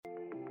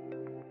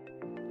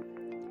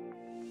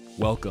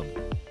Welcome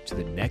to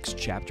the Next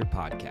Chapter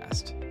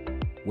podcast.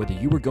 Whether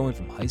you were going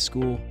from high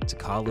school to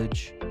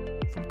college,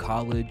 from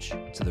college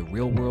to the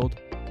real world,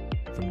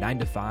 from 9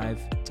 to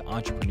 5 to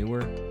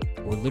entrepreneur,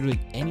 or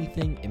literally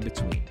anything in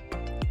between,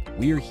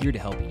 we are here to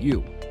help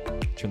you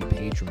turn the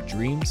page from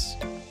dreams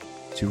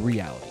to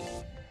reality.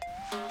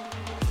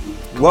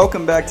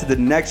 Welcome back to the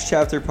Next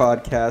Chapter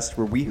podcast,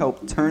 where we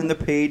help turn the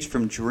page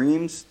from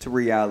dreams to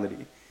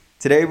reality.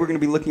 Today, we're going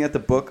to be looking at the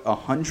book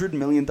 $100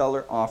 Million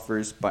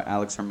Offers by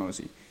Alex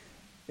Hormozi.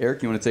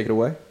 Eric, you want to take it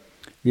away?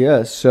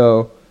 Yeah,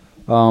 so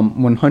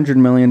 $100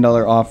 Million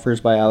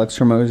Offers by Alex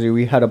Hormozi.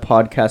 We had a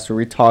podcast where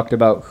we talked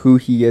about who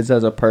he is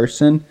as a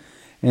person,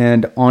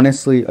 and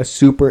honestly, a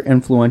super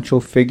influential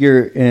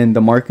figure in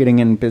the marketing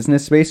and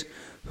business space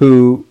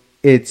who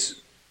it's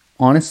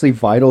honestly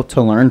vital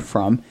to learn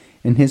from.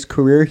 In his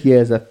career, he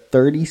has a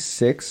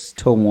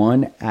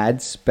 36-to-1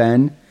 ad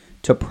spend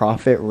to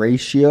profit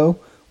ratio,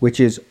 which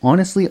is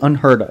honestly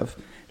unheard of.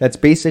 That's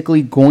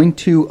basically going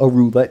to a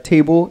roulette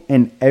table,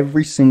 and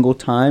every single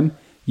time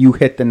you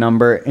hit the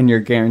number and you're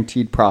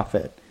guaranteed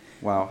profit.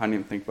 Wow, I didn't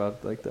even think about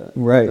it like that.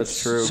 Right.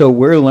 That's true. So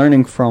we're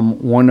learning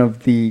from one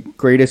of the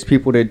greatest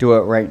people to do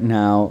it right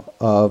now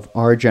of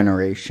our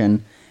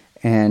generation,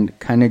 and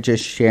kind of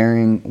just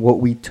sharing what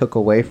we took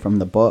away from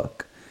the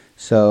book.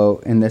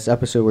 So in this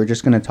episode, we're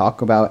just going to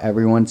talk about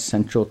everyone's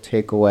central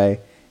takeaway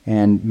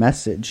and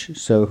message.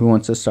 So who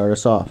wants to start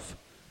us off?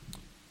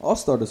 I'll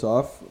start us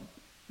off.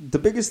 The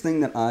biggest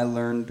thing that I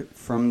learned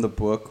from the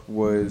book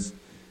was,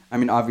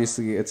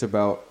 obviously it's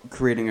about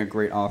creating a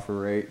great offer,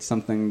 right?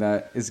 Something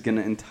that is going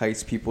to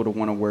entice people to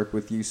want to work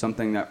with you,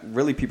 something that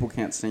really people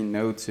can't say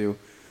no to.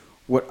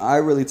 What I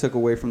really took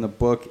away from the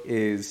book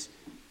is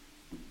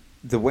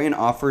the way an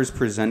offer is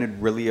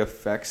presented really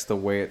affects the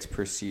way it's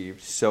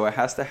perceived. So it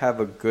has to have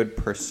a good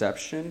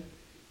perception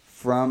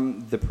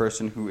from the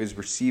person who is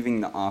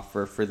receiving the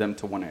offer for them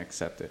to want to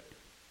accept it.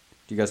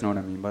 Do you guys know what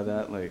I mean by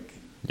that?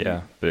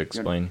 Yeah, but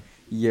explain.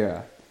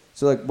 Yeah.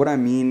 So what I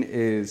mean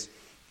is,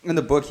 in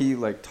the book he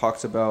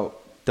talks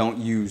about don't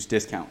use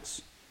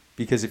discounts,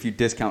 because if you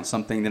discount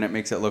something, then it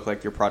makes it look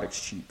like your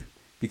product's cheap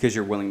because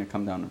you're willing to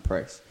come down in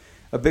price.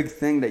 A big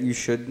thing that you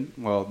should,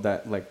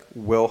 that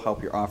will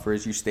help your offer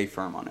is you stay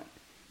firm on it.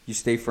 You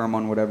stay firm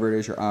on whatever it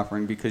is you're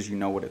offering because you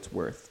know what it's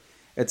worth.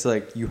 It's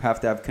you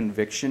have to have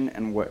conviction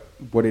in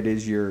what it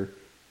is you're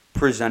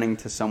presenting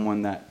to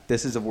someone, that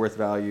this is of worth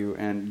value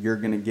and you're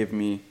going to give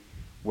me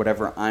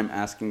whatever I'm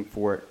asking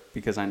for it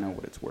because I know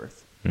what it's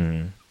worth.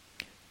 Mm-hmm.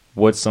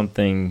 What's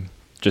something,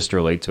 just to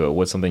relate to it,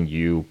 what's something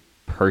you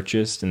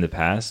purchased in the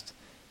past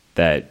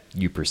that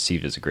you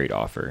perceived as a great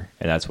offer,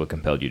 and that's what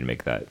compelled you to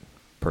make that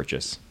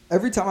purchase?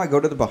 Every time I go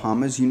to the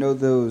Bahamas, you know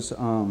those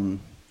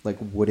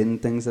wooden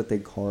things that they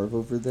carve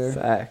over there?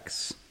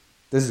 Facts.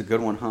 This is a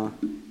good one, huh?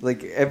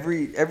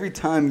 Every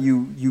time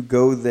you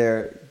go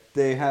there,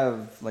 they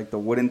have the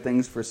wooden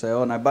things for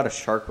sale. And I bought a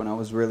shark when I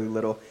was really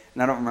little,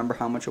 and I don't remember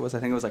how much it was. I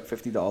think it was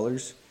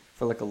 $50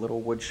 for a little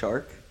wood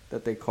shark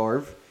that they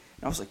carve.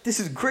 And I was like, this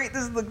is great.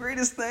 This is the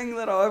greatest thing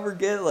that I'll ever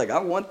get. I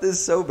want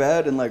this so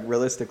bad. And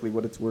realistically,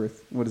 what is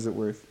it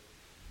worth?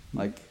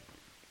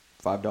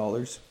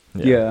 $5.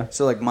 Yeah.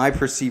 So my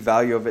perceived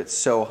value of it's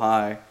so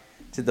high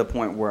to the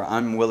point where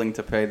I'm willing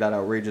to pay that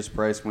outrageous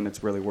price when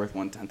it's really worth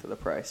 1/10 of the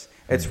price.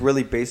 It's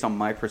really based on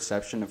my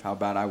perception of how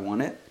bad I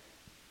want it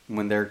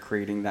when they're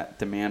creating that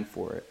demand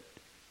for it.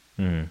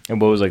 And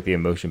what was the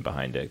emotion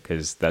behind it?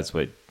 Because that's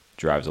what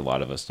drives a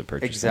lot of us to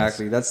purchase.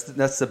 Exactly. things.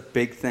 That's the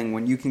big thing,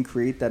 when you can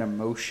create that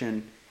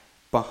emotion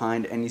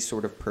behind any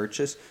sort of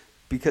purchase.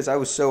 Because I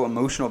was so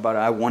emotional about it,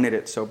 I wanted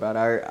it so bad.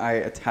 I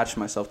attached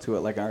myself to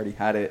it like I already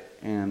had it,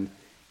 and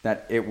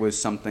that it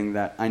was something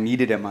that I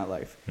needed in my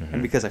life. Mm-hmm.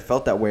 And because I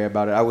felt that way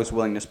about it, I was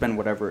willing to spend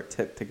whatever it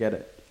took to get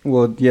it.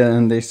 Well, yeah,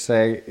 and they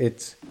say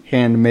it's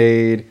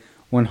handmade,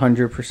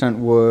 100%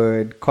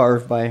 wood,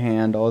 carved by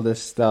hand, all this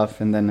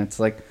stuff. And then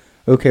it's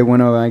okay,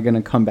 when am I going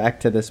to come back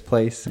to this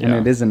place? And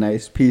it is a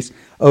nice piece.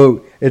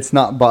 Oh, it's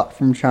not bought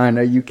from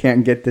China. You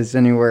can't get this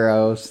anywhere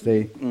else.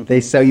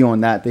 They sell you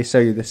on that. They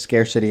sell you the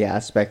scarcity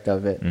aspect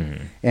of it.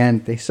 Mm-hmm.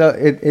 And they sell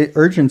it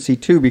urgency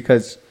too,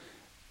 because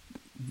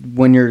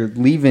when you're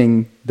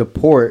leaving the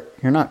port,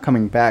 you're not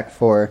coming back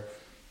for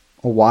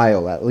a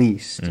while at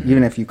least. Mm-hmm.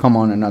 Even if you come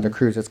on another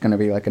cruise, it's going to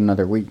be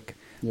another week.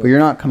 Yep. But you're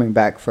not coming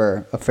back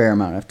for a fair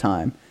amount of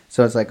time.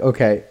 So it's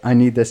okay, I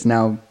need this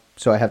now,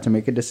 so I have to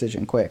make a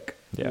decision quick.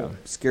 Yeah.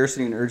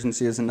 Scarcity and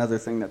urgency is another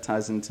thing that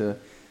ties into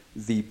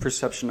the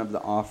perception of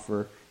the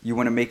offer. You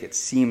want to make it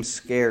seem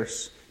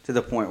scarce to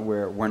the point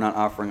where we're not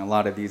offering a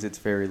lot of these. It's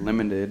very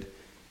limited.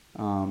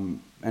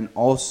 And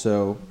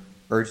also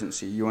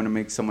urgency. You want to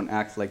make someone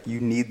act like you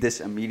need this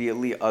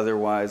immediately.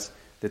 Otherwise,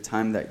 the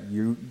time that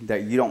you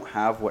don't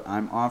have what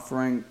I'm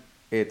offering,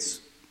 it's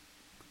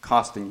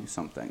costing you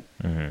something.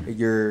 Mm-hmm.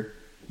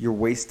 You're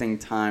wasting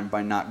time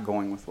by not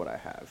going with what I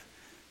have.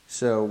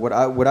 So what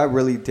I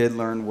really did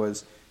learn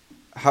was,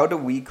 how do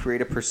we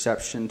create a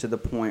perception to the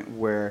point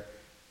where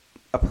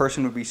a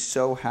person would be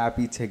so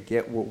happy to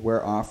get what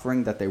we're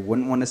offering that they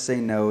wouldn't want to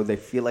say no. They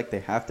feel like they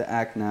have to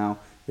act now.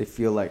 They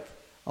feel like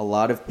a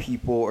lot of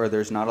people, or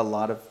there's not a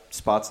lot of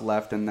spots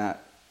left, and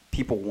that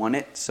people want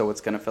it, so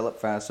it's going to fill up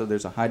fast. So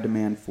there's a high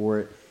demand for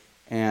it,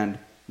 and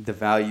the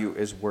value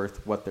is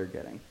worth what they're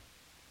getting.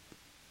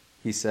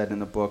 He said in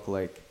the book,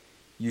 like,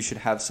 you should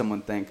have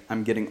someone think,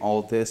 I'm getting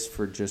all this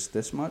for just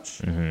this much.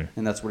 And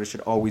that's what it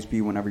should always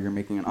be whenever you're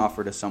making an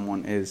offer to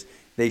someone, is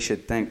they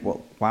should think,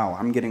 well, wow,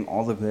 I'm getting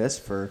all of this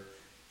for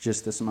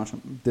just this amount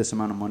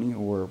of money,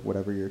 or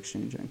whatever you're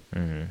exchanging.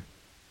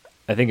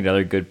 I think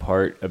another good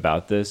part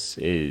about this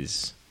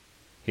is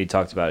he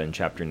talked about in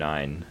chapter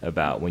 9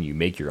 about when you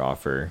make your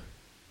offer,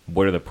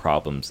 what are the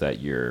problems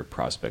that your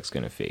prospect's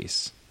going to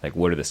face? Like,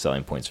 what are the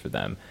selling points for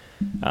them?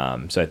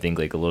 So I think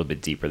like a little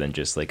bit deeper than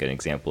just like an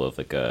example of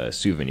like a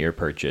souvenir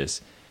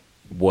purchase.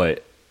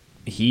 What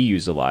he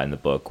used a lot in the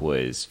book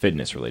was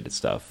fitness related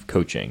stuff,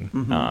 coaching,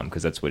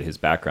 because that's what his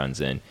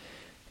background's in.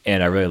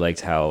 And I really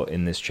liked how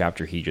in this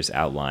chapter he just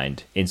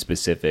outlined in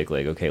specific,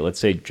 like, okay, let's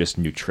say just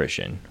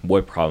nutrition.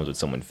 What problems would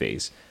someone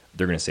face?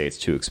 They're going to say it's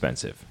too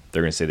expensive.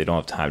 They're going to say they don't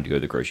have time to go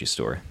to the grocery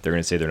store. They're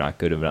going to say they're not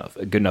good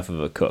enough of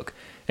a cook.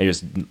 And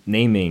just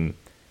naming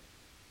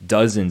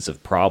dozens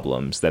of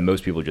problems that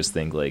most people just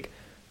think like,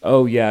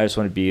 oh yeah, I just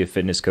want to be a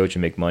fitness coach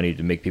and make money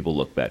to make people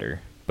look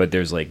better. But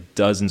there's like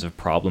dozens of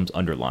problems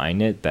underlying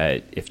it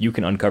that if you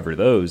can uncover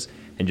those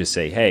and just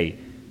say, hey,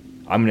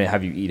 I'm going to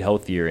have you eat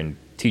healthier and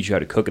teach you how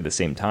to cook at the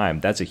same time,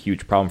 that's a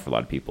huge problem for a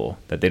lot of people,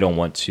 that they don't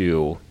want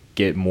to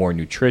get more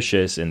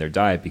nutritious in their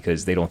diet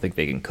because they don't think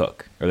they can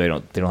cook, or they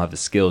don't have the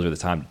skills or the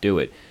time to do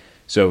it.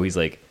 So he's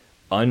like,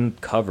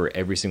 uncover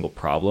every single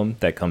problem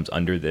that comes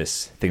under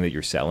this thing that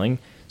you're selling.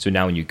 So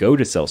now when you go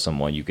to sell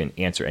someone, you can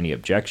answer any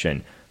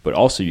objection, but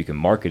also you can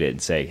market it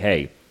and say,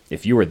 hey,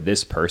 if you were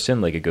this person,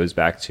 like it goes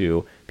back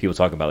to people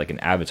talking about like an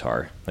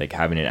avatar, like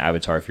having an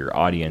avatar for your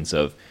audience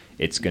of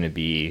it's going to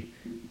be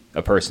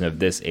a person of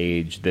this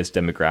age, this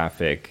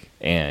demographic,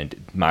 and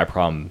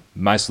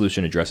my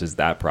solution addresses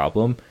that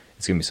problem.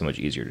 It's going to be so much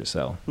easier to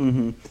sell.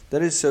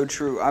 That is so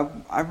true.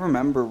 I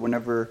remember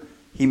whenever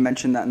he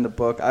mentioned that in the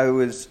book,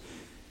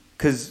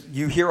 because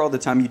you hear all the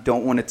time, you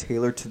don't want to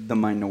tailor to the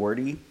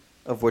minority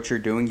of what you're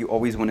doing. You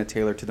always want to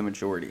tailor to the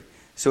majority.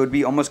 So it'd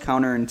be almost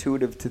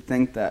counterintuitive to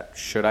think that,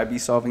 should I be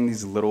solving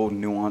these little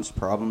nuanced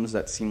problems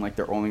that seem like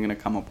they're only going to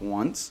come up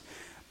once?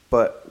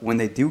 But when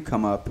they do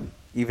come up,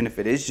 even if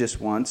it is just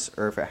once,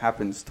 or if it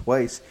happens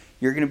twice,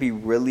 you're going to be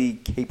really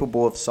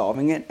capable of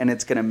solving it, and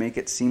it's going to make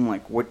it seem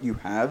like what you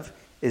have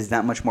is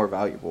that much more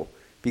valuable,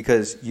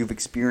 because you've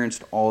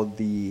experienced all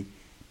the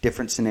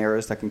different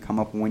scenarios that can come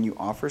up when you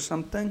offer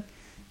something,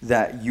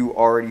 that you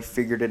already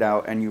figured it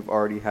out, and you've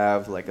already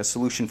have like a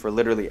solution for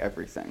literally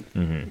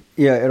everything.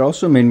 Yeah, it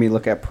also made me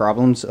look at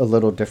problems a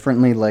little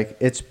differently. Like,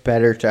 it's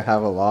better to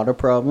have a lot of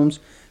problems,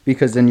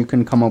 because then you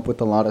can come up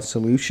with a lot of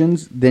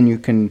solutions. Then you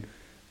can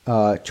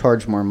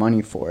charge more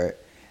money for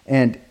it.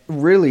 And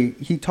really,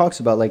 he talks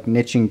about like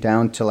niching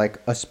down to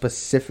like a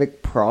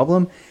specific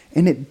problem,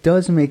 and it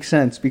does make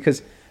sense,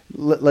 because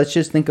let's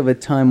just think of a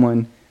time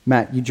when,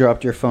 Matt, you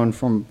dropped your phone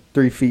from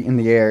 3 feet in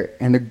the air,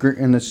 and the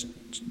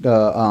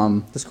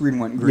screen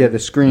went green. Yeah, the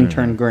screen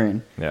turned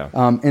green. Yeah.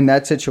 In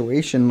that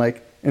situation,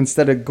 like,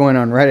 instead of going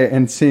on Reddit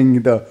and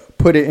seeing the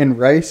 "put it in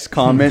rice"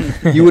 comment,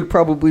 you would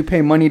probably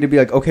pay money to be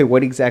like, okay,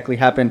 what exactly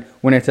happened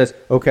when it says,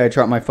 okay, I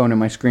dropped my phone and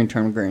my screen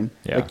turned green?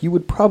 Yeah. Like, you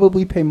would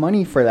probably pay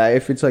money for that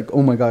if it's like,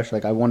 oh my gosh,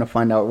 like, I want to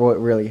find out what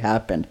really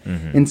happened.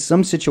 In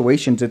some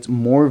situations, it's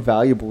more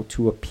valuable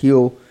to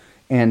appeal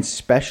and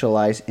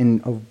specialize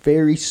in a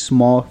very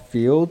small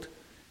field,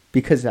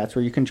 because that's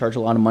where you can charge a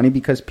lot of money,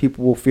 because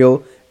people will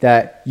feel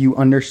that you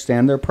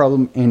understand their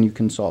problem and you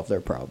can solve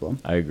their problem.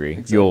 I agree.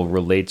 Exactly. You'll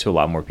relate to a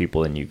lot more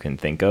people than you can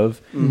think of.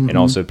 And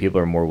also people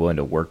are more willing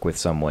to work with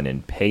someone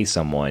and pay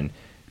someone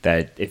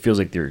that it feels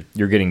like you're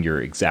getting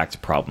your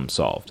exact problem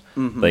solved.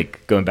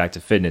 Like, going back to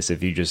fitness,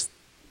 if you just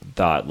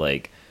thought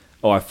like,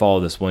 oh, I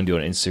follow this one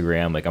dude on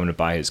Instagram, like I'm going to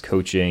buy his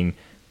coaching,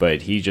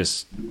 but he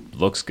just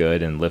looks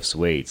good and lifts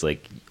weights.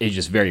 Like, it's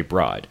just very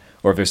broad.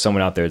 Or if there's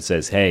someone out there that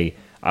says, hey,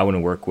 I want to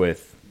work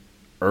with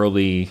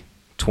early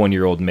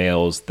 20-year-old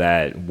males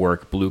that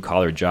work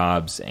blue-collar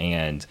jobs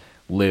and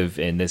live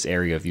in this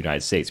area of the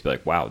United States, be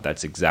like, wow,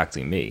 that's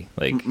exactly me.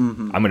 Like,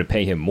 I'm going to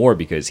pay him more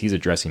because he's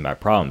addressing my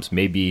problems.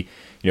 Maybe,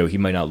 he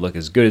might not look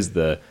as good as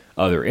the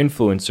other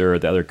influencer or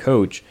the other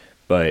coach,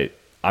 but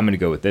I'm going to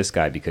go with this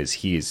guy because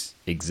he is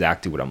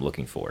exactly what I'm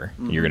looking for.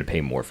 And you're going to pay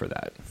more for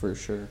that. For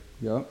sure.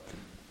 Yep.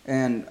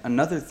 And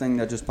another thing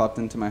that just popped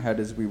into my head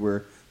as we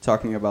were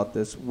talking about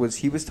this was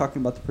he was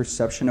talking about the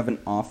perception of an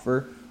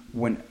offer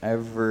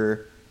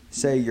whenever,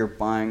 say you're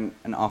buying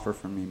an offer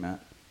from me, Matt.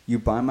 You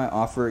buy my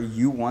offer,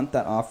 you want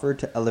that offer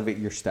to elevate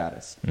your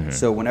status.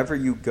 So whenever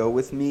you go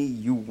with me,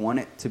 you want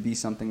it to be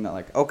something that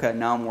like, okay,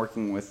 now I'm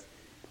working with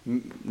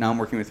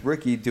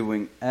Ricky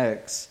doing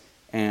X,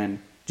 and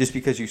just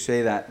because you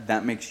say that,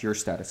 that makes your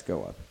status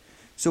go up.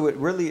 So it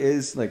really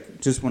is like,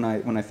 just when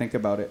I think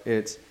about it,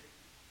 it's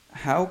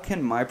how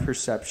can my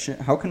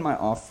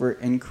offer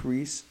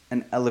increase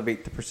and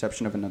elevate the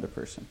perception of another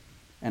person?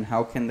 And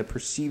how can the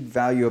perceived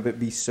value of it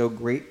be so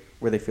great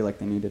where they feel like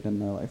they need it in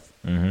their life?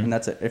 And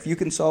that's it. If you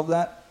can solve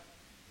that,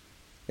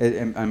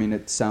 I mean,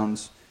 it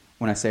sounds,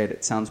 when I say it,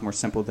 it sounds more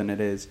simple than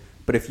it is.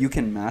 But if you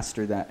can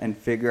master that and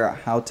figure out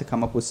how to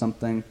come up with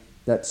something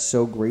that's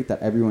so great that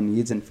everyone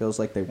needs and feels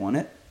like they want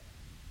it,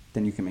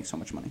 then you can make so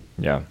much money.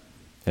 Yeah.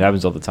 It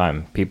happens all the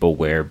time. People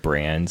wear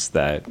brands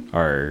that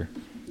are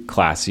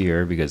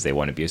classier because they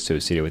want to be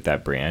associated with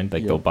that brand.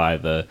 Like, they'll buy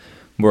the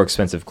more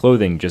expensive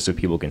clothing just so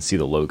people can see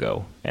the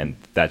logo, and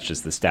that's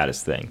just the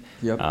status thing.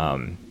 Yep.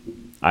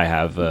 I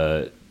have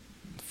a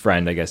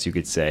friend, I guess you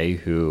could say,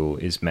 who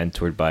is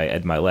mentored by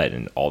Ed Milet,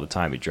 and all the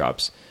time he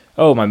drops,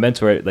 oh, my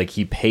mentor, like,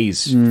 he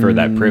pays for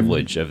that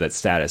privilege of that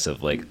status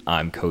of, like,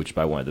 I'm coached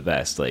by one of the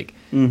best. Like,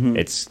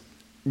 it's,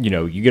 you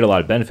know, you get a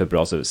lot of benefit, but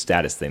also a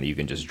status thing that you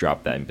can just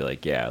drop that and be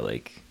like, yeah,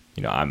 like,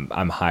 you know,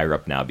 I'm higher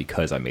up now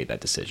because I made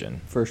that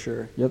decision. For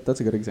sure. Yep, that's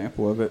a good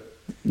example of it.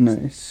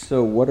 Nice.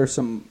 So what are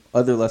some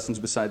other lessons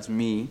besides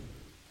me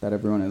that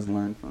everyone has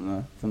learned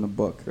from the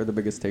book, or the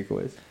biggest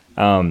takeaways?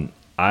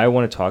 I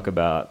want to talk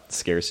about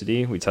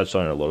scarcity. We touched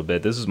on it a little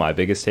bit. This is my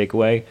biggest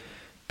takeaway,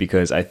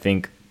 because I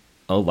think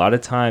a lot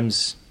of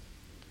times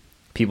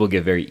people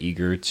get very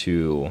eager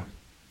to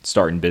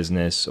start in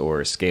business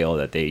or scale,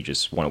 that they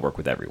just want to work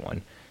with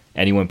everyone,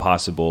 anyone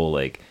possible.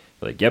 Like,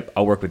 yep,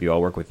 I'll work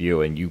with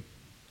you, and you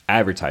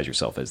advertise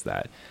yourself as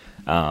that.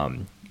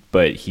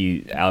 But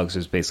Alex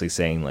was basically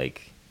saying,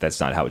 like, that's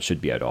not how it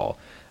should be at all.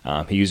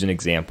 He used an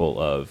example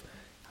of,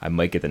 I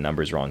might get the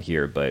numbers wrong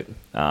here, but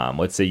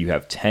let's say you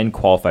have 10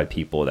 qualified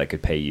people that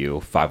could pay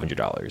you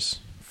 $500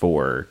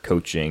 for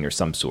coaching or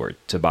some sort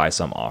to buy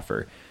some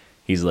offer.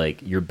 He's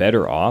like, you're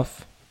better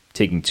off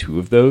taking 2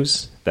 of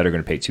those that are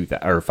going to pay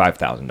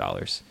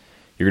 $5,000.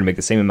 You're going to make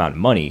the same amount of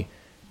money,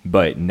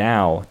 but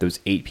now those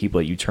 8 people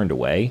that you turned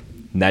away,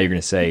 now you're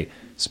going to say,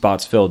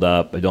 spot's filled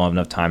up, I don't have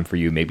enough time for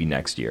you, maybe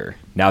next year.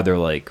 Now they're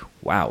like,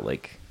 wow,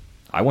 like,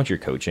 I want your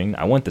coaching,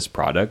 I want this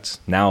product.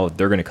 Now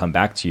they're going to come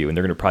back to you, and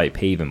they're going to probably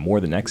pay even more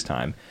the next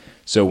time.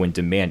 So when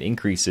demand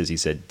increases, he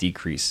said,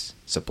 decrease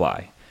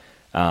supply.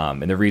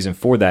 And the reason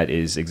for that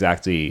is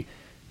exactly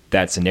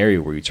that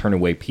scenario where you turn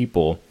away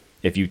people.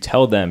 If you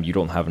tell them you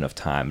don't have enough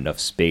time, enough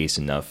space,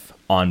 enough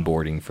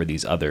onboarding for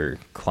these other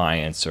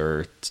clients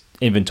or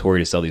inventory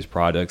to sell these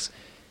products,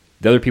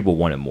 the other people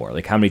want it more.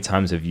 Like, how many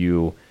times have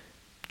you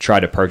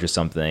tried to purchase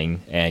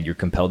something and you're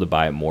compelled to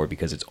buy it more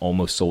because it's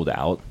almost sold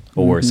out,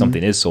 or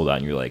something is sold out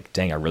and you're like,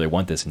 dang, I really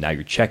want this, and now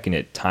you're checking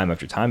it time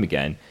after time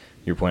again.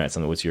 You're pointing at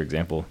something. What's your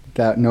example?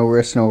 That no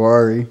risk, no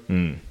worry.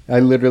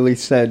 It literally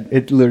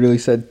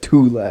said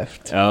 2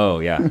 left. Oh,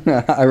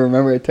 yeah. I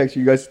remember I texted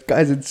you guys,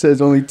 it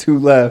says only 2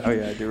 left. Oh,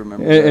 yeah, I do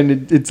remember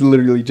and it's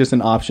literally just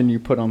an option you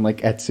put on, like,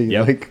 Etsy.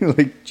 Yep.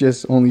 Like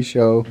just only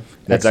show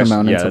X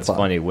amount of supply. That's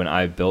funny. When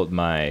I built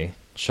my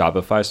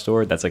Shopify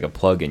store, that's like a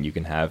plugin you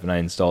can have, and I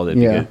installed it.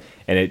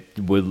 And it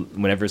would,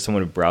 whenever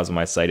someone would browse on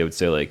my site, it would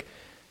say, like,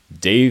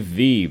 Dave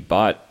V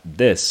bought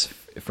this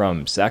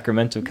from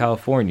Sacramento,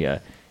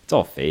 California. It's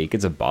all fake.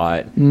 It's a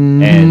bot.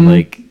 And,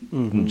 like,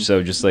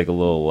 so just like a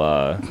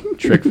little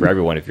trick for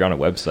everyone. If you're on a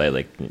website,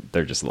 like,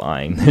 they're just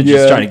lying. They're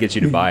just trying to get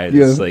you to buy it.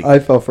 It's like, I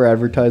fell for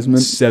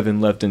advertisement.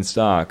 7 left in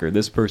stock, or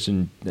this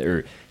person,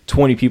 or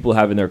 20 people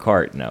have in their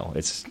cart. No,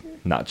 it's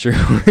not true.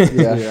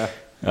 Yeah.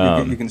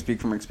 You can speak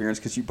from experience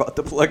because you bought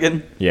the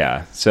plugin.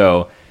 Yeah.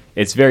 So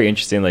it's very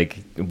interesting. Like,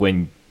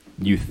 when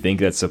you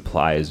think that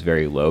supply is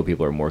very low,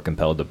 people are more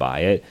compelled to buy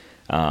it.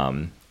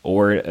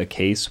 Or a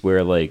case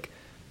where, like,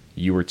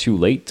 you were too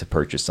late to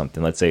purchase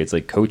something. Let's say it's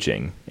like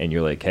coaching, and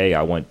you're like, hey,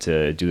 I want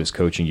to do this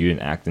coaching. You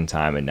didn't act in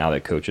time. And now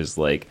that coach is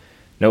like,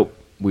 nope,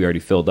 we already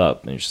filled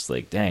up. And it's just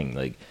like, dang.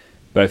 Like,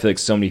 but I feel like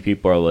so many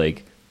people are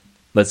like,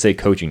 let's say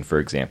coaching, for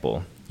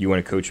example. You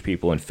want to coach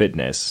people in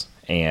fitness,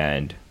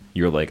 and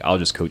you're like, I'll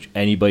just coach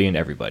anybody and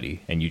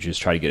everybody. And you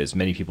just try to get as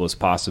many people as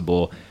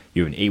possible.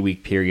 You have an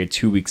 8-week period,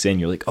 2 weeks in,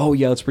 you're like, oh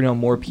yeah, let's bring on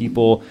more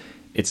people.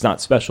 It's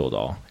not special at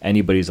all.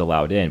 Anybody's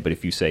allowed in. But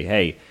if you say,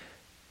 hey,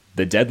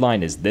 the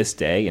deadline is this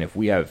day, and if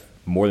we have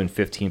more than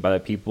 15 by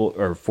that people,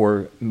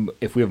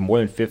 if we have more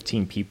than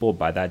 15 people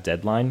by that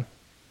deadline,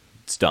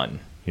 it's done.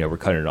 You know, we're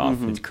cutting it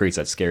off. It creates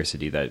that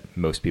scarcity that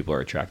most people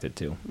are attracted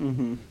to.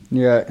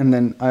 Yeah, and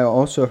then I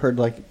also heard,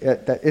 like,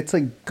 that it's,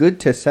 like, good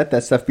to set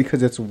that stuff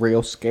because it's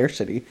real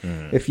scarcity.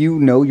 If you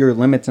know your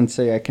limits and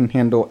say, I can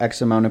handle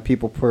X amount of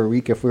people per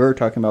week, if we were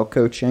talking about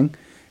coaching,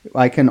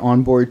 I can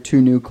onboard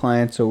 2 new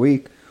clients a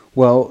week.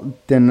 Well,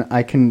 then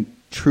I can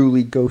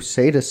truly go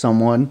say to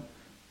someone,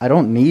 I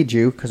don't need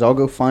you because I'll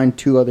go find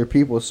 2 other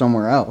people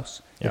somewhere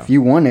else. Yeah. If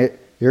you want it,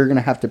 you're going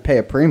to have to pay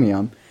a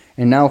premium.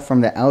 And now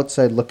from the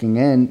outside looking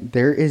in,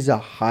 there is a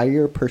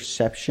higher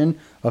perception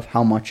of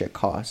how much it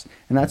costs.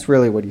 And that's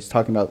really what he's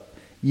talking about.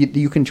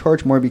 You can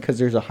charge more because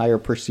there's a higher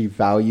perceived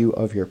value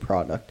of your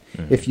product.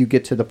 If you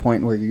get to the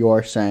point where you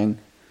are saying,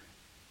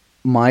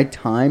 my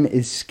time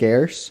is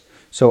scarce,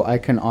 so I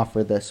can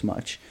offer this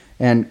much.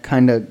 And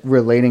kind of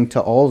relating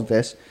to all of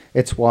this,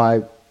 it's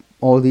why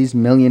all these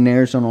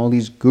millionaires and all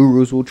these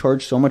gurus will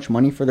charge so much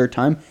money for their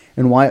time,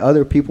 and why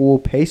other people will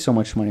pay so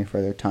much money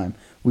for their time.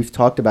 We've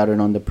talked about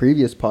it on the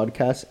previous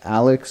podcast.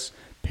 Alex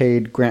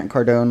paid Grant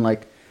Cardone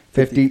like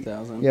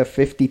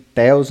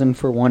 $50,000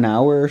 for 1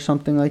 hour or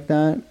something like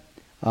that.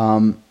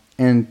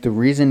 And the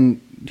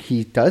reason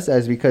he does that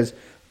is because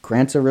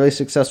Grant's a really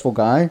successful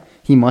guy.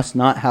 He must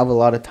not have a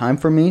lot of time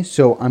for me,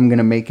 so I'm going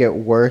to make it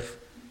worth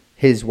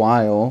his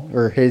while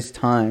or his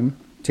time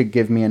to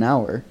give me an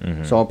hour.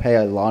 Mm-hmm. So I'll pay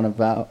a lot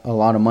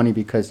of money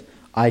because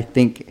I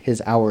think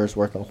his hour is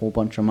worth a whole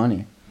bunch of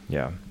money.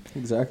 Yeah.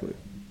 Exactly.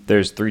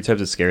 There's 3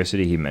 types of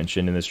scarcity he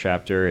mentioned in this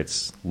chapter.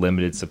 It's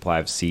limited supply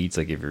of seats,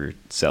 like if you're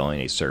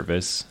selling a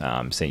service,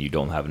 saying you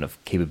don't have enough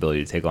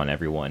capability to take on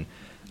everyone.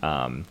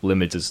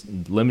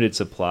 Limited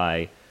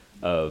supply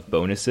of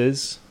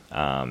bonuses.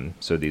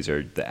 So these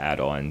are the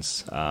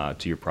add-ons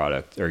to your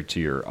product or to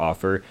your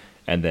offer,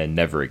 and then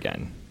never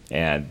again.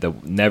 And the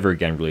never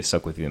again really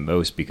stuck with me the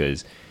most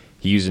because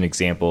he used an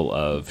example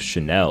of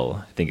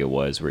Chanel, I think it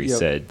was, where he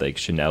said like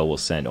Chanel will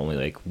send only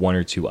like 1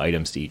 or 2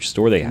 items to each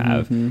store they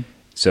have. Mm-hmm.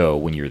 So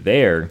when you're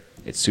there,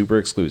 it's super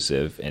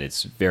exclusive and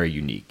it's very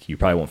unique. You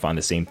probably won't find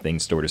the same thing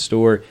store to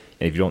store.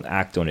 And if you don't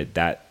act on it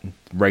that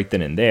right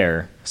then and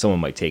there, someone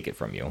might take it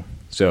from you.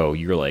 So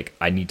you're like,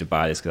 I need to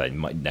buy this because I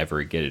might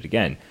never get it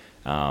again.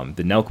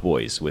 The Nelk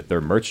Boys with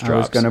their merch drops. I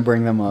was going to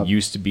bring them up.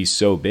 Used to be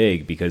so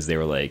big because they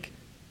were like,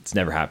 it's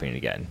never happening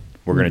again.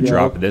 We're going to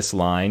drop this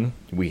line.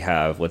 We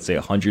have, let's say,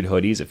 100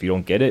 hoodies. If you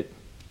don't get it,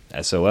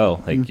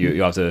 SOL. Like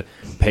you have to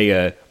pay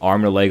a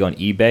arm and a leg on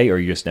eBay, or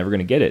you're just never going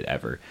to get it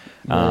ever.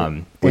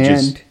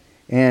 Right.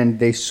 And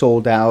they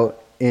sold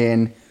out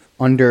in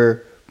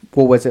under,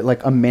 what was it,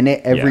 like a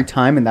minute every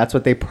time, and that's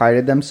what they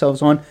prided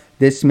themselves on.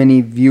 This many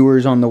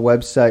viewers on the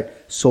website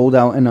sold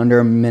out in under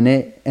a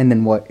minute, and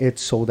then it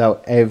sold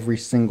out every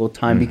single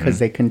time because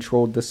they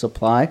controlled the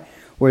supply,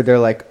 where they're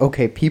like,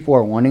 okay, people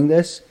are wanting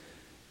this.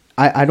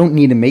 I don't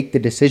need to make the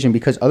decision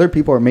because other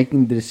people are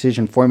making the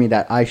decision for me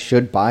that I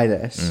should buy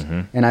this,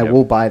 and I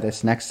will buy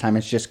this next time.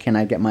 It's just, can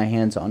I get my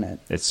hands on it?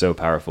 It's so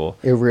powerful.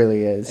 It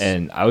really is.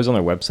 And I was on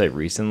their website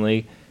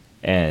recently,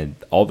 and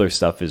all their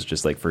stuff is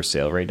just like for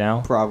sale right now.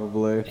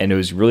 Probably. And it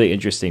was really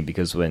interesting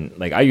because when,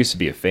 like, I used to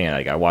be a fan,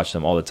 like I watched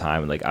them all the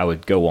time, and like I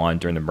would go on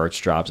during the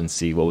merch drops and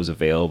see what was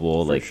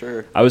available. For like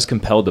sure. I was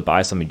compelled to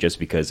buy something just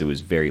because it was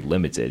very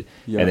limited.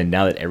 Yeah. And then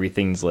now that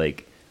everything's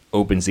like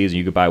open season,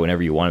 you could buy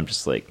whenever you want. I'm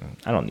just like,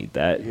 I don't need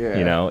that. Yeah.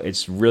 You know,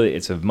 it's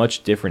a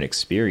much different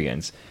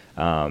experience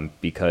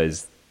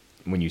because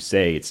when you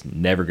say it's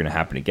never going to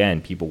happen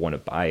again, people want to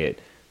buy it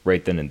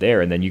right then and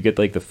there. And then you get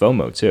like the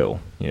FOMO too,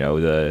 you know,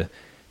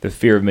 the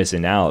fear of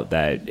missing out,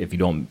 that if you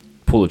don't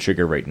pull the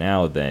trigger right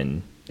now,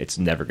 then it's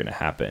never going to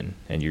happen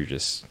and you're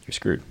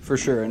screwed. For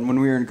sure. And when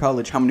we were in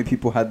college, how many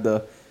people had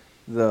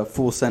the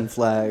full send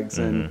flags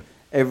and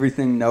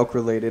everything Nelk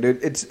related?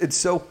 It's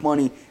so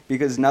funny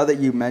because now that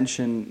you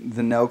mention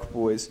the Nelk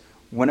Boys,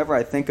 whenever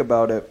I think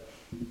about it,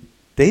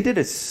 they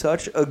did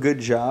such a good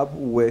job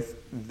with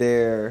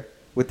their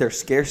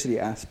scarcity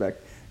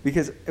aspect.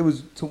 Because it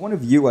was to one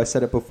of you, I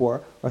said it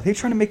before, are they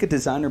trying to make a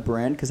designer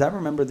brand? Because I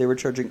remember they were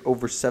charging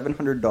over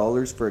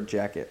 $700 for a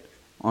jacket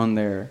on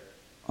their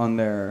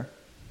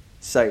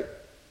site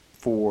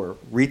for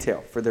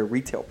their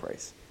retail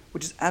price,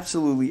 which is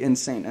absolutely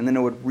insane. And then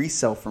it would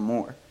resell for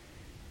more.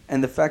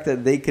 And the fact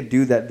that they could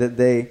do that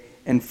they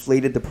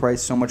inflated the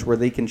price so much where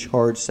they can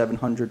charge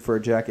 $700 for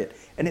a jacket,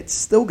 and it's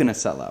still going to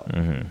sell out,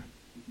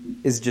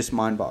 is just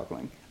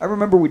mind-boggling. I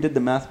remember we did the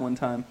math one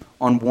time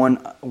on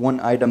one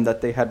item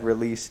that they had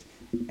released,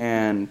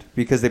 and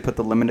because they put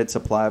the limited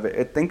supply of it,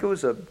 I think it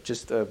was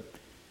just a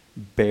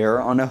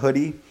bear on a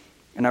hoodie,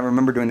 and I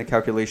remember doing the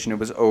calculation. It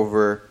was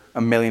over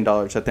 $1 million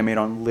that they made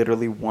on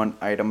literally one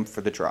item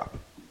for the drop.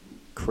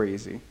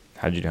 Crazy.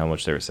 How'd you know how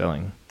much they were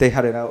selling? They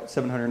had it out,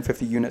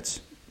 750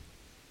 units.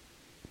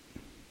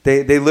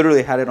 They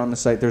literally had it on the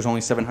site. There's only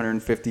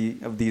 750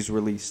 of these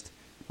released.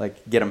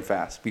 Like, get them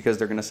fast because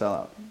they're going to sell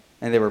out.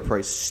 And they were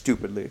priced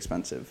stupidly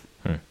expensive.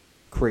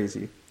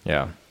 Crazy.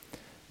 Yeah.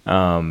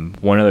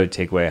 One other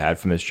takeaway I had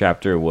from this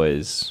chapter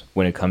was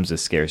when it comes to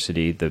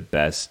scarcity, the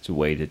best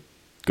way to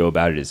go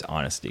about it is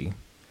honesty.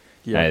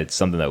 Yeah. And it's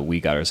something that we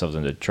got ourselves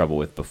into trouble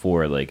with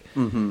before. Like,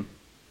 and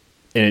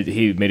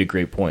he made a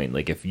great point.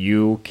 Like, if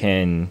you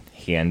can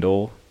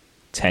handle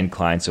 10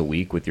 clients a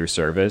week with your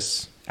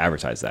service,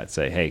 advertise that.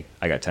 Say, hey,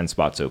 I got 10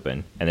 spots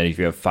open. And then if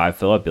you have 5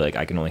 fill up, be like,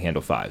 I can only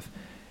handle 5.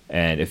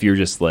 And if you're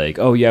just like,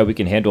 oh, yeah, we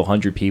can handle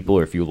 100 people,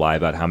 or if you lie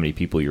about how many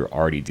people you're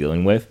already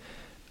dealing with,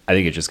 I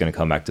think it's just going to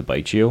come back to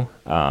bite you.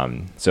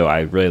 So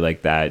I really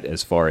like that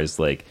as far as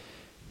like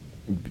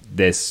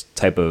this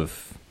type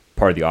of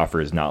part of the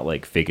offer is not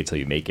like fake it till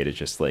you make it. It's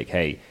just like,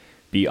 hey,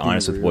 be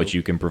honest with what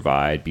you can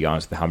provide, be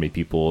honest with how many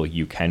people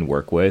you can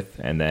work with,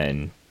 and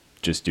then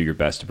just do your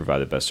best to provide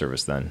the best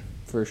service then.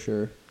 For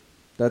sure.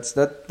 That's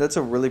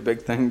a really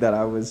big thing that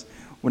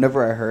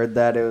whenever I heard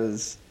that, it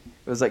was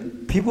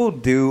like people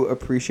do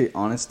appreciate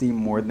honesty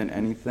more than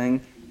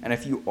anything. And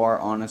if you are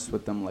honest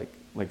with them,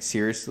 like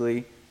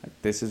seriously,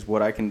 like, this is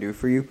what I can do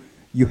for you,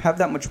 you have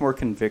that much more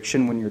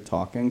conviction when you're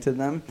talking to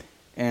them.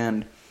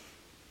 And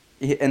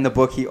in the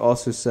book, he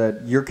also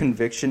said your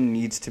conviction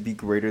needs to be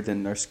greater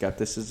than their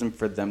skepticism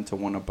for them to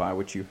want to buy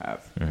what you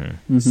have.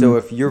 So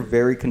if you're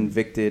very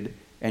convicted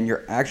and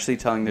you're actually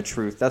telling the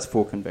truth, that's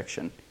full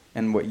conviction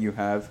in what you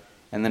have.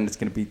 and then it's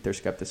going to beat their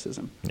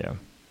skepticism. Yeah.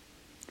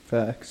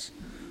 Facts.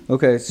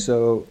 Okay,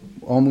 so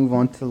I'll move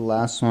on to the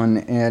last one,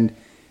 and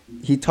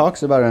he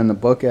talks about it in the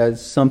book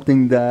as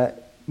something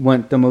that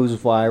went the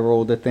most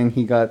viral, the thing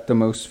he got the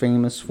most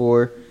famous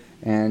for,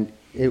 and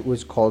it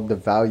was called the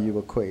value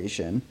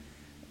equation.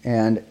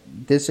 And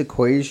this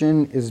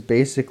equation is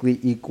basically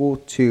equal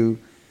to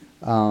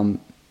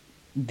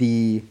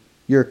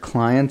your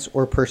client's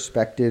or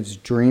prospective's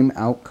dream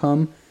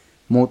outcome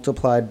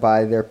multiplied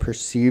by their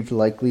perceived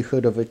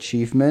likelihood of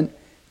achievement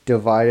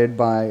divided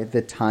by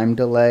the time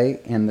delay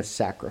and the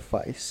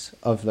sacrifice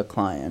of the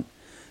client.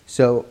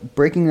 So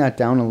breaking that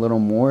down a little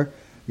more,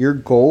 your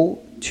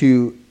goal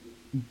to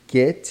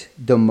get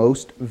the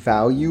most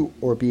value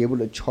or be able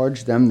to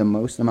charge them the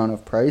most amount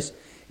of price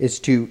is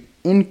to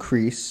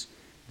increase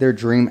their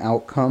dream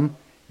outcome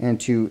and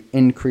to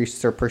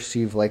increase their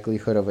perceived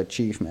likelihood of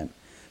achievement.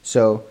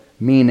 So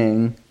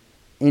meaning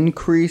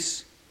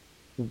increase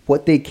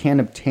what they can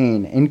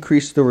obtain,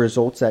 increase the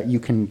results that you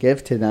can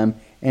give to them,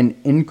 and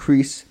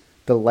increase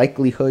the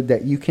likelihood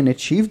that you can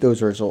achieve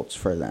those results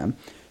for them.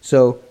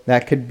 So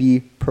that could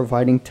be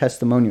providing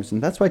testimonials.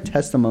 And that's why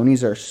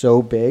testimonies are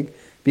so big,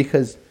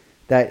 because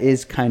that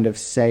is kind of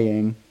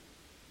saying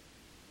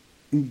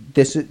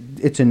this,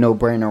 it's a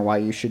no-brainer why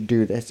you should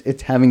do this.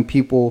 It's having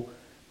people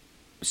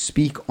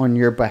speak on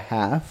your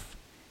behalf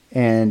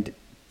and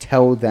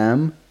tell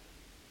them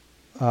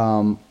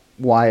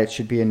why it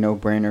should be a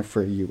no-brainer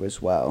for you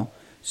as well.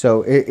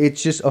 So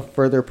it's just a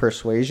further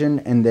persuasion,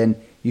 and then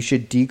you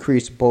should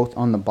decrease both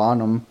on the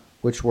bottom,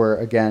 which were,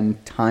 again,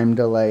 time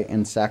delay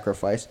and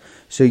sacrifice.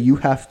 So you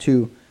have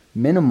to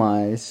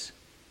minimize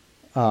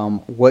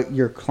what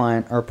your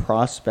client or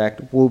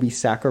prospect will be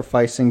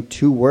sacrificing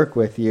to work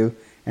with you,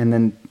 and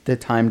then the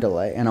time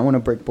delay. And I want to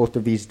break both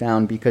of these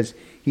down because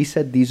he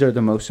said these are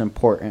the most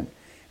important.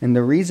 And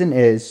the reason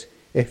is,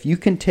 if you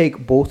can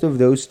take both of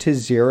those to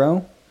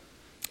zero,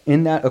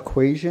 in that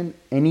equation,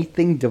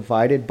 anything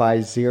divided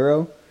by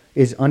zero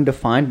is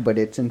undefined, but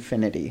it's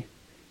infinity.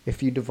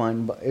 If you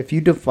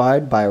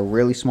divide by a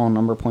really small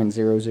number,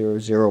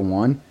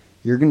 0.0001,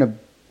 you're gonna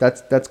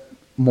that's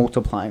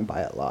multiplying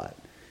by a lot.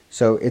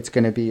 So it's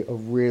gonna be a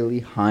really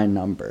high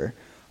number.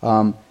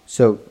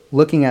 So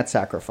looking at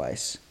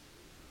sacrifice,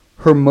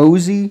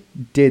 Hormozi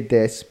did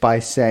this by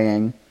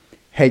saying,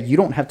 "Hey, you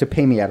don't have to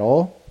pay me at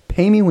all.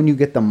 Pay me when you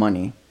get the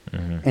money,"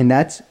 and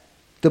that's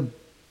the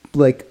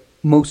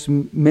most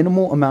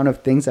minimal amount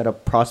of things that a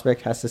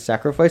prospect has to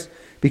sacrifice,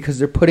 because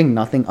they're putting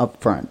nothing up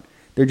front.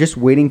 They're just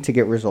waiting to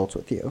get results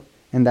with you.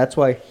 And that's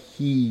why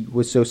he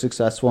was so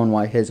successful and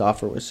why his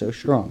offer was so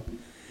strong.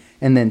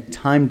 And then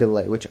time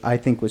delay, which I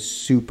think was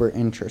super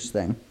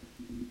interesting.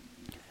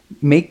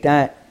 Make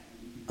that,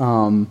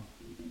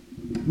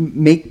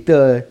 make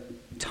the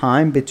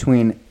time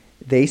between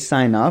they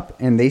sign up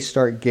and they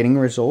start getting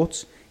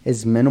results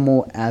as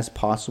minimal as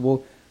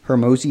possible.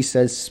 Hormozi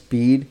says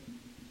speed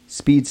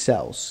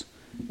sells.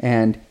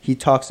 And he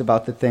talks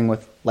about the thing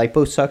with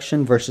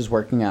liposuction versus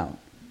working out.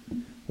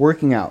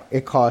 Working out,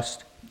 it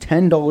costs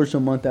 $10 a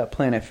month at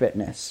Planet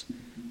Fitness.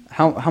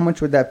 How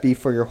much would that be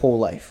for your whole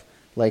life?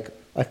 Like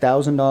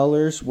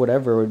 $1,000,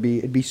 whatever it would be.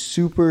 It'd be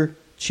super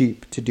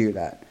cheap to do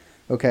that.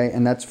 Okay,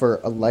 and that's for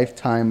a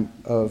lifetime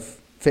of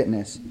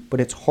fitness. But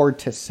it's hard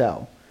to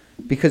sell,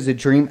 because the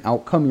dream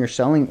outcome you're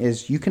selling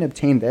is you can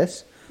obtain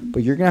this,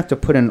 but you're gonna have to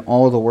put in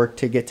all the work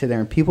to get to there,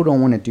 and people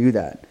don't want to do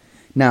that.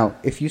 Now,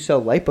 if you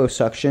sell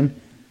liposuction,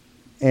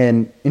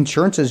 and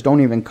insurances don't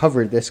even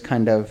cover this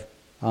kind of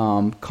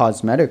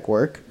cosmetic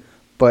work,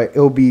 but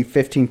it'll be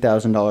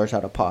 $15,000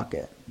 out of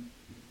pocket.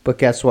 But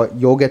guess what?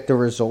 You'll get the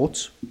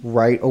results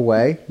right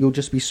away. You'll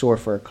just be sore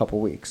for a couple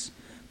weeks.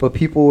 But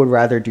people would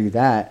rather do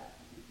that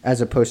as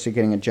opposed to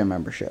getting a gym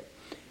membership.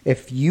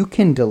 If you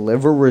can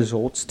deliver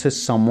results to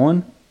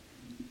someone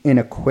in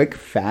a quick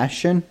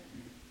fashion,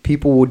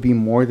 people would be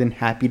more than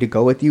happy to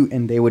go with you,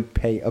 and they would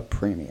pay a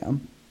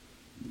premium.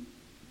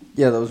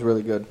 Yeah, that was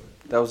really good.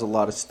 That was a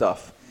lot of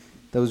stuff.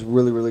 That was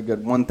really, really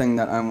good. One thing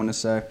that I want to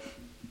say,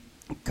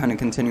 kind of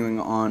continuing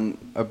on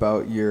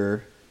about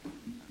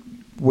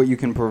what you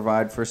can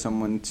provide for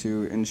someone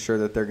to ensure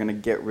that they're going to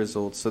get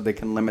results so they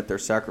can limit their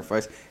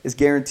sacrifice, is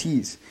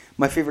guarantees.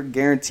 My favorite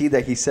guarantee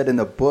that he said in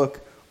the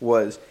book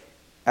was,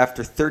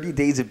 after 30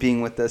 days of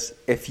being with us,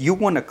 if you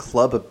want to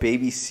club a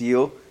baby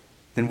seal,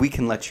 then we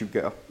can let you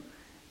go.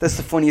 That's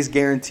the funniest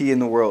guarantee in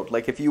the world.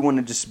 Like, if you want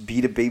to just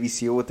beat a baby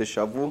seal with a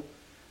shovel,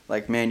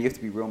 like, man, you have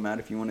to be real mad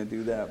if you want to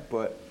do that.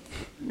 But,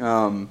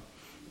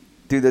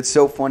 dude, that's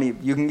so funny.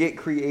 You can get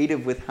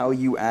creative with how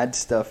you add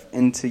stuff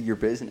into your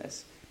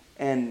business.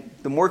 And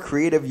the more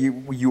creative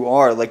you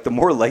are, like, the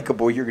more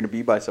likable you're going to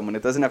be by someone.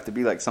 It doesn't have to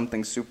be, like,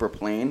 something super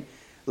plain.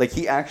 Like,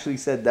 he actually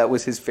said that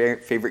was his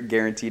favorite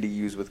guarantee to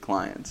use with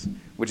clients,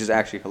 which is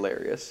actually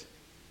hilarious.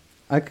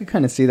 I could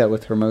kind of see that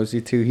with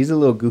Hormozi, too. He's a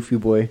little goofy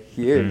boy.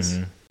 He is.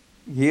 Mm-hmm.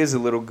 He is a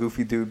little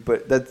goofy dude,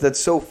 but that's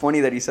so funny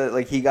that he said,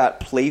 like, he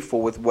got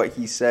playful with what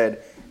he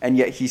said, and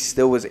yet he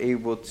still was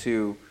able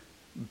to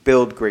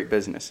build great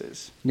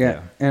businesses.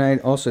 Yeah. And I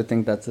also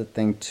think that's the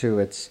thing, too.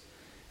 It's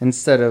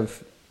instead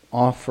of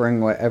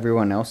offering what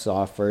everyone else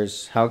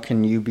offers, how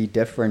can you be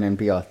different and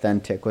be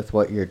authentic with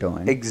what you're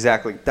doing?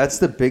 Exactly. That's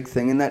the big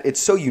thing in that.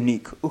 It's so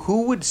unique.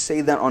 Who would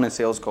say that on a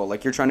sales call?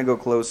 Like, you're trying to go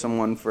close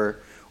someone for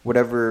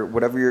whatever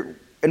you're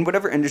in,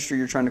 whatever industry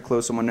you're trying to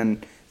close someone,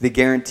 and the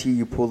guarantee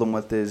you pull them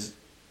with is,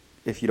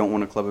 if you don't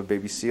want to club a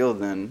baby seal,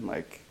 then,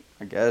 like,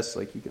 I guess,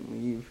 like, you can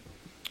leave.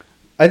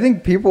 I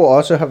think people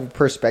also have a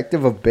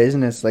perspective of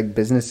business. Like,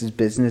 business is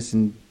business,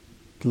 and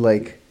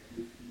like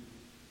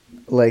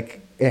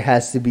it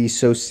has to be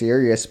so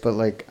serious. But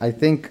like,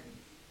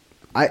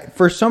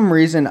 for some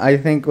reason, I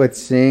think with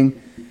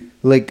seeing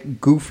like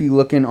goofy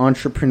looking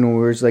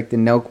entrepreneurs like the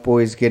Nelk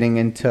Boys getting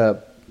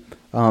into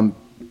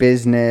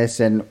business,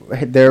 and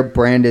their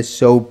brand is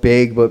so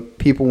big, but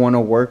people want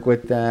to work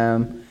with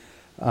them.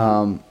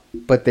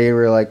 But they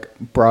were like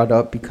brought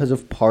up because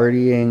of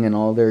partying and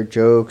all their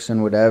jokes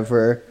and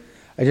whatever.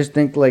 I just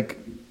think like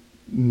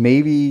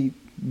maybe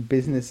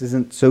business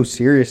isn't so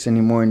serious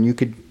anymore, and you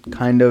could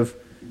kind of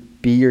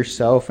be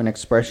yourself and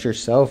express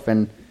yourself.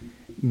 And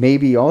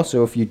maybe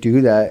also if you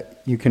do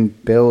that, you can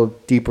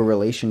build deeper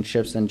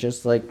relationships than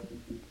just like,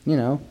 you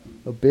know,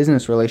 a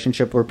business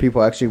relationship where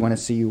people actually want to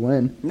see you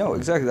win. No,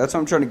 exactly. That's what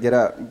I'm trying to get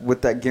at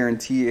with that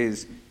guarantee,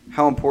 is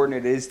how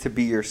important it is to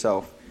be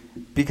yourself.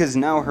 Because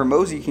now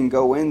Hermosi can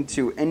go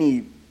into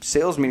any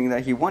sales meeting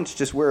that he wants,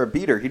 just wear a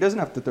beater. He doesn't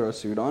have to throw a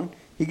suit on.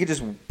 He could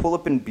just pull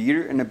up in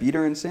a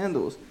beater and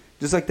sandals.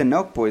 Just like the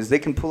Nelk Boys, they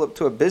can pull up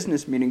to a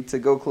business meeting to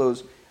go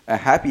close a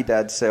Happy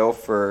Dad sale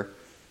for,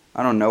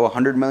 I don't know,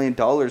 $100 million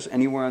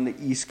anywhere on the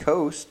East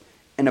Coast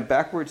in a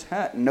backwards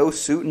hat, no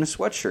suit and a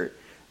sweatshirt.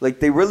 Like,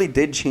 they really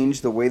did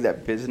change the way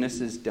that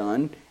business is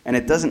done, and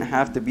it doesn't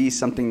have to be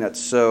something that's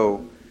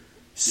so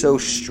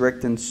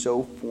strict and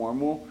so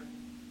formal.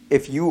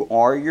 If you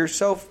are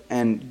yourself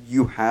and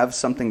you have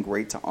something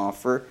great to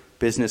offer,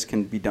 business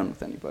can be done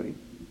with anybody.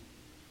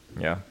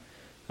 Yeah.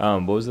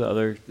 What was the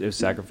other? It was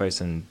sacrifice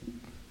and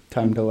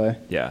time delay.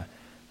 Yeah.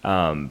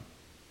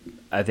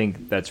 I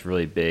think that's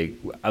really big.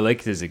 I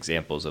like his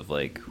examples of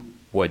like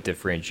what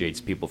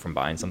differentiates people from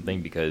buying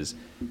something, because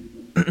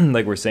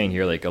like we're saying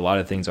here, like a lot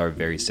of things are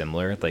very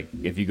similar. Like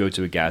if you go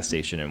to a gas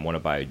station and want to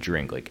buy a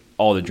drink, like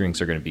all the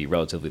drinks are going to be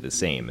relatively the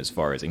same as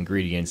far as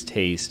ingredients,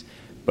 taste,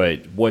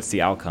 but what's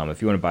the outcome?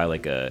 If you want to buy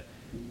like a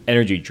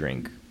energy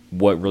drink,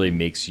 what really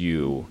makes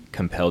you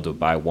compelled to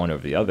buy one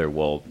over the other?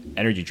 Well,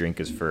 energy drink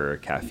is for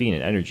caffeine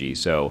and energy.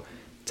 So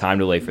time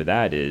delay for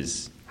that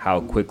is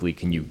how quickly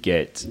can you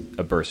get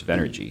a burst of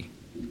energy,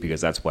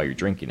 because that's why you're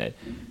drinking it.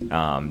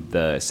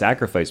 The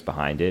sacrifice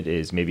behind it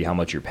is maybe how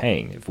much you're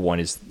paying. If one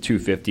is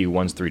 $2.50,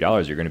 one's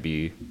 $3, you're going to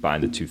be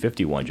buying the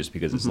 $2.50 one just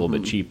because it's a little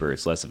bit cheaper.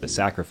 It's less of a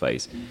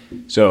sacrifice.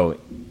 So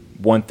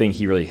one thing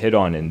he really hit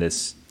on in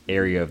this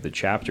area of the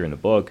chapter in the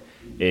book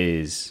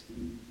is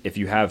if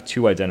you have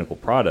two identical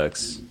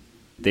products,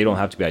 they don't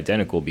have to be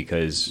identical,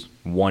 because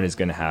one is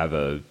going to have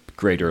a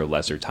greater or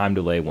lesser time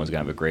delay, one's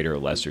going to have a greater or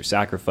lesser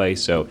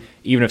sacrifice. So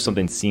even if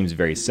something seems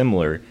very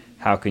similar,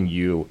 how can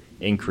you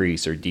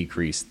increase or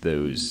decrease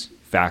those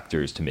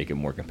factors to make it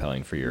more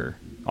compelling for your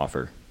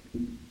offer?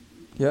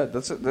 Yeah,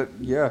 that's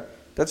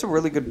a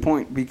really good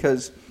point,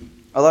 because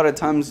a lot of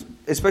times,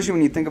 especially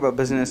when you think about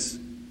business,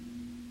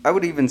 I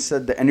would even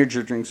said the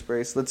energy drink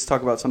space. Let's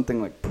talk about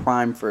something like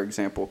Prime, for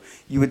example.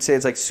 You would say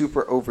it's like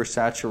super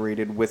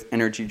oversaturated with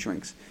energy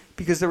drinks,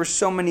 because there were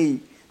so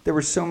many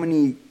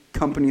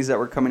companies that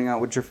were coming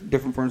out with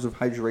different forms of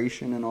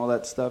hydration and all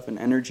that stuff and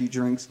energy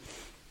drinks,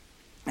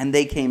 and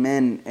they came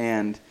in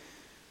and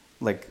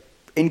like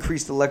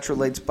increased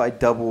electrolytes by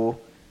double,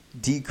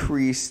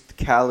 decreased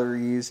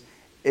calories,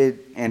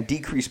 and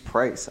decreased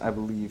price, I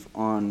believe,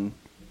 on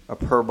a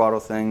per bottle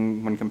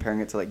thing when comparing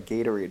it to like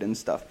Gatorade and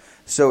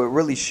stuff. So it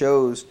really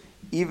shows,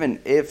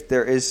 even if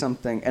there is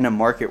something in a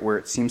market where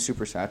it seems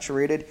super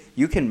saturated,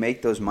 you can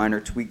make those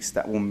minor tweaks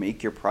that will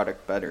make your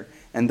product better.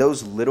 And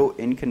those little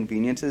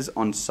inconveniences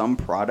on some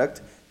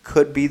product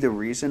could be the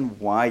reason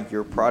why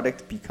your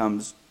product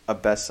becomes a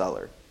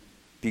bestseller,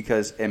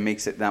 because it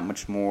makes it that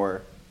much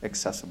more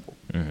accessible.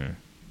 Mm-hmm.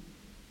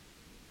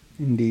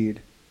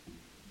 Indeed.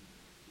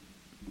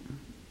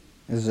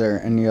 Is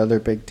there any other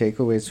big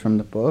takeaways from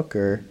the book,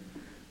 or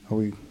are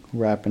we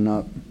wrapping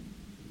up?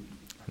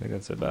 I think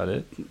that's about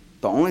it.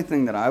 The only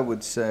thing that I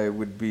would say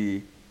would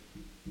be,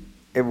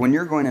 when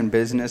you're going in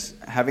business,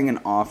 having an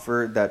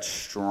offer that's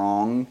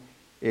strong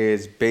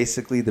is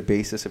basically the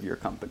basis of your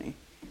company.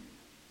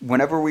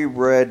 Whenever we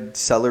read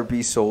Sell or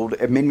Be Sold,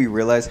 it made me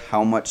realize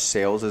how much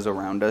sales is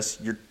around us.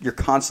 You're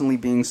constantly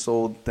being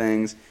sold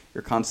things.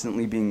 You're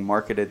constantly being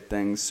marketed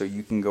things so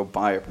you can go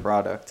buy a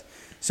product.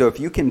 So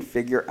if you can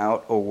figure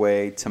out a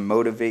way to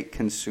motivate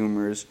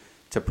consumers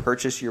to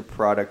purchase your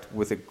product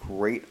with a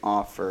great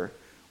offer,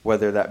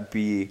 whether that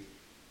be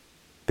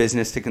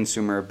business to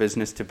consumer or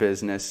business to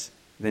business,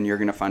 then you're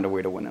going to find a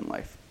way to win in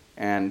life.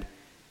 And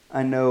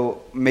I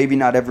know maybe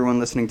not everyone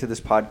listening to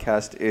this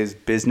podcast is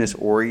business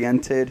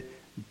oriented,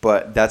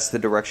 but that's the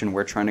direction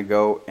we're trying to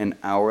go in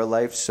our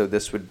life. So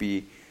this would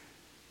be,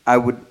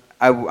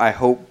 I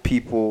hope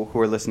people who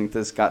are listening to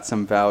this got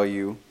some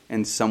value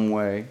in some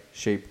way,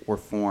 shape, or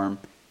form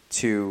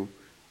to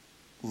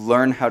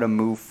learn how to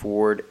move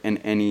forward in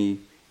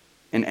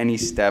any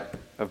step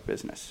of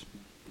business.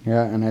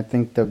 Yeah, and I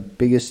think the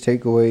biggest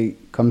takeaway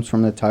comes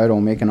from the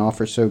title, make an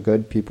offer so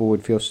good people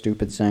would feel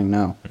stupid saying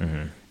no.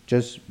 Mm-hmm.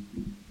 Just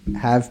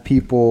have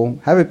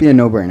it be a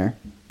no-brainer.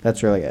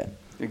 That's really it.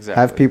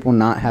 Exactly. Have people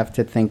not have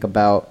to think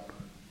about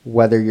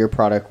whether your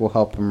product will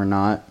help them or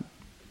not.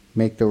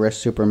 Make the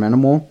risk super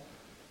minimal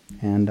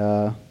and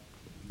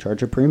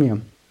charge a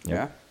premium.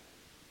 Yeah,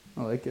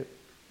 I like it.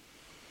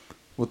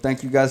 Well,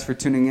 thank you guys for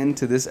tuning in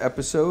to this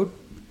episode.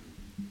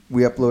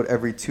 We upload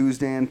every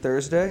Tuesday and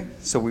Thursday,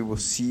 so we will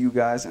see you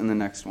guys in the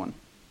next one.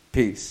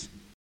 Peace.